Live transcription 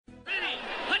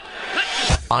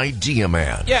Idea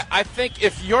Man. Yeah, I think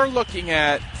if you're looking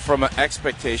at, from an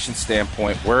expectation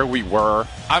standpoint, where we were,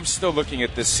 I'm still looking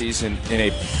at this season in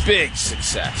a big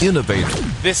success.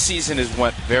 Innovative. This season has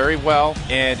went very well,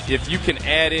 and if you can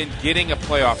add in getting a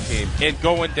playoff game and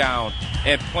going down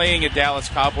and playing a Dallas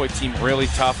Cowboy team really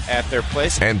tough at their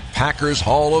place. And Packers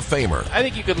Hall of Famer. I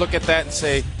think you could look at that and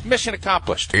say, mission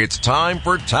accomplished. It's time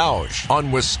for Tausch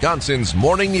on Wisconsin's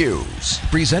Morning News.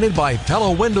 Presented by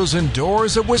Pella Windows and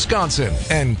Doors of Wisconsin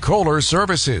and Kohler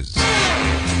Services.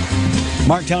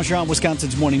 Mark Tauscher on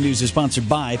Wisconsin's Morning News is sponsored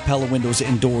by Pella Windows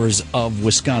and Doors of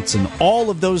Wisconsin. All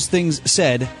of those things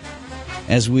said,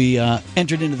 as we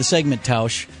entered into the segment,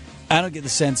 Tausch, I don't get the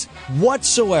sense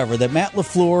whatsoever that Matt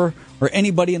LaFleur or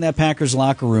anybody in that Packers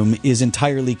locker room is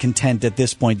entirely content at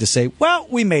this point to say, well,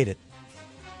 we made it.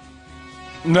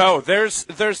 No, there's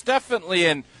definitely,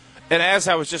 and as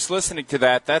I was just listening to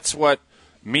that, that's what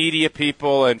media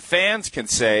people and fans can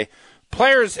say.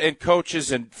 Players and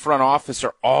coaches and front office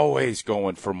are always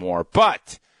going for more.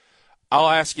 But I'll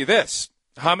ask you this.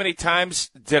 How many times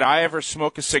did I ever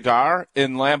smoke a cigar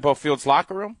in Lambeau Field's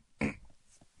locker room?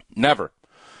 Never.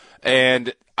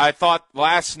 And I thought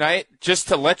last night, just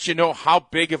to let you know how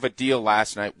big of a deal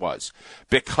last night was,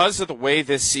 because of the way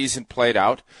this season played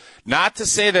out, not to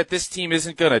say that this team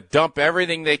isn't going to dump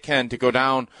everything they can to go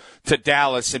down to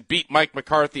Dallas and beat Mike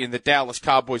McCarthy and the Dallas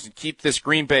Cowboys and keep this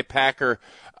Green Bay Packer,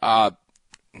 I'm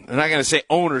not going to say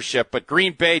ownership, but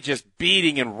Green Bay just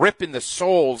beating and ripping the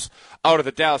souls out of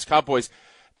the Dallas Cowboys.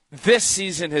 This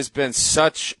season has been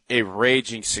such a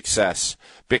raging success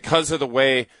because of the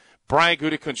way Brian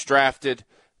Gutekunst drafted,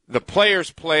 the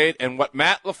players played, and what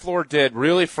Matt LaFleur did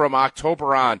really from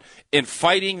October on in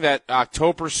fighting that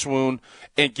October swoon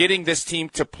and getting this team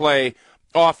to play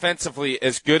offensively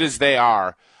as good as they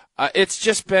are. It's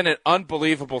just been an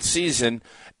unbelievable season,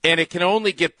 and it can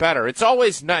only get better. It's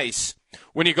always nice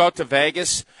when you go out to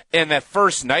Vegas and that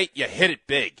first night you hit it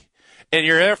big, and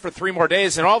you're there for 3 more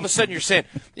days, and all of a sudden you're saying,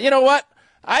 you know what,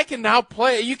 I can now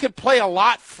play. You can play a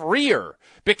lot freer.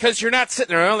 Because you're not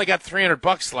sitting there, I only got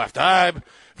 $300 left.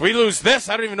 If we lose this,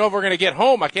 I don't even know if we're going to get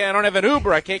home. I don't have an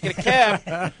Uber. I can't get a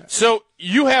cab. So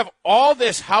you have all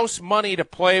this house money to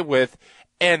play with,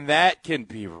 and that can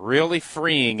be really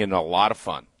freeing and a lot of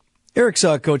fun. Eric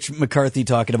saw Coach McCarthy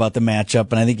talking about the matchup,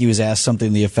 and I think he was asked something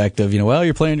to the effect of, well,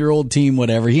 you're playing your old team,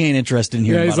 whatever. He ain't interested in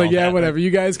hearing about all that. Yeah, he's like, whatever.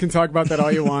 You guys can talk about that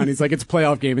all you want. He's like, it's a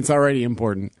playoff game. It's already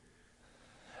important.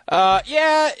 And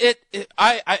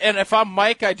if I'm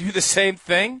Mike, I do the same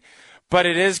thing, but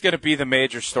it is going to be the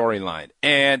major storyline.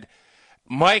 And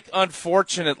Mike,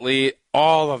 unfortunately,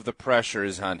 all of the pressure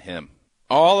is on him.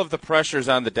 All of the pressure is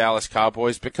on the Dallas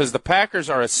Cowboys because the Packers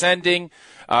are ascending.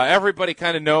 Everybody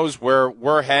kind of knows where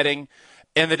we're heading.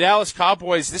 And the Dallas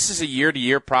Cowboys, this is a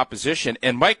year-to-year proposition.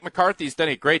 And Mike McCarthy's done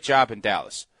a great job in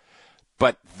Dallas.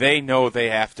 But they know they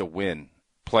have to win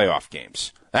playoff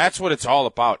games. That's what it's all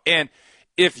about. And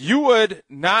if you would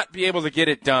not be able to get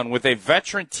it done with a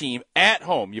veteran team at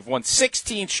home, you've won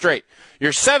 16 straight,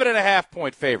 you're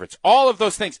 7.5-point favorites, all of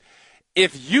those things.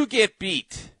 If you get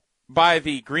beat by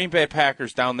the Green Bay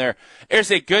Packers down there, there's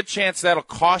a good chance that'll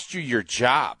cost you your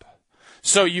job.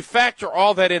 So you factor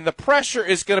all that in. The pressure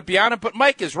is going to be on it, but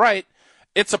Mike is right.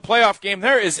 It's a playoff game.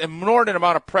 There is an inordinate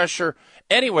amount of pressure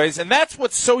anyways, and that's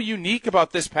what's so unique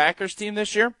about this Packers team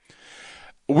this year.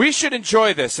 We should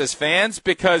enjoy this as fans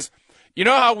because you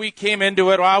know how we came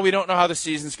into it, we don't know how the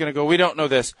season's going to go. We don't know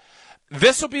this.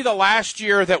 This will be the last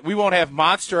year that we won't have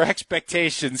monster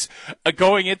expectations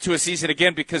going into a season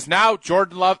again because now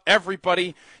Jordan Love,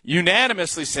 everybody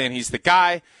unanimously saying he's the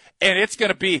guy, and it's going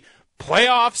to be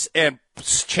playoffs and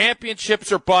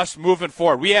championships or bust moving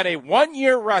forward. We had a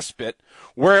 1-year respite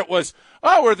where it was,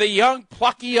 we're the young,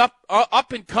 plucky,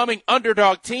 up-and-coming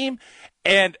underdog team,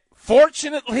 and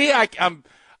fortunately,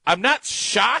 I'm not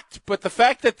shocked, but the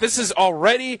fact that this is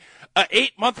already an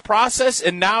 8-month process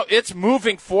and now it's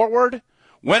moving forward,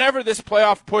 whenever this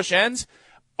playoff push ends,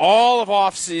 all of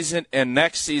offseason and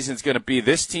next season is going to be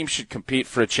this team should compete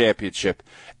for a championship.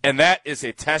 And that is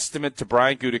a testament to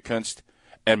Brian Gutekunst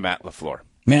and Matt LaFleur.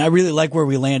 Man, I really like where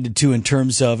we landed, too, in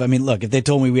terms of, look, if they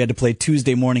told me we had to play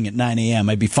Tuesday morning at 9 a.m.,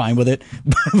 I'd be fine with it.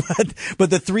 but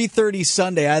the 3:30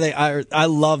 Sunday, I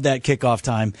love that kickoff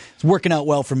time. It's working out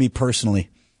well for me personally.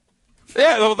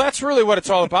 Yeah, well, that's really what it's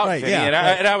all about, right, Vinny.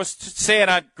 yeah, And I was saying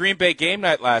on Green Bay game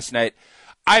night last night,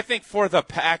 I think for the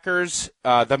Packers,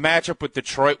 the matchup with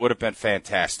Detroit would have been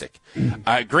fantastic.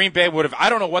 Green Bay would have, I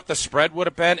don't know what the spread would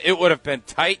have been. It would have been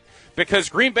tight because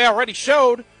Green Bay already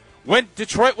showed when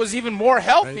Detroit was even more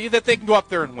healthy that they can go up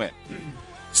there and win.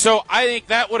 So I think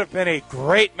that would have been a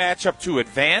great matchup to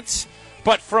advance.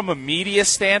 But from a media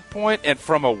standpoint and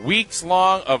from a weeks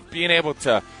long of being able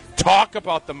to talk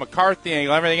about the McCarthy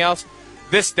angle and everything else,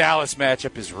 this Dallas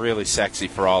matchup is really sexy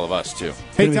for all of us, too.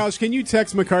 Hey, Tausch, can you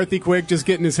text McCarthy quick, just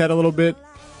get in his head a little bit?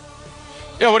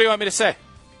 Yeah, what do you want me to say?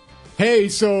 Hey,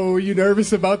 so you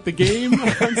nervous about the game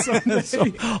on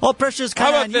Sunday? All pressure's How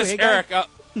kind about on you, this, hey, guy? Eric?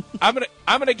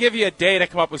 I'm gonna give you a day to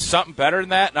come up with something better than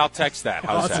that, and I'll text that.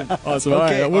 How's that? Awesome. All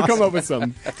right, we'll come up with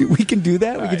something. We can do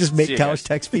that. We can just make see you Tausch guys.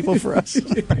 text people for us.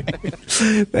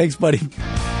 Thanks, buddy.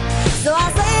 So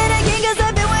I say it again.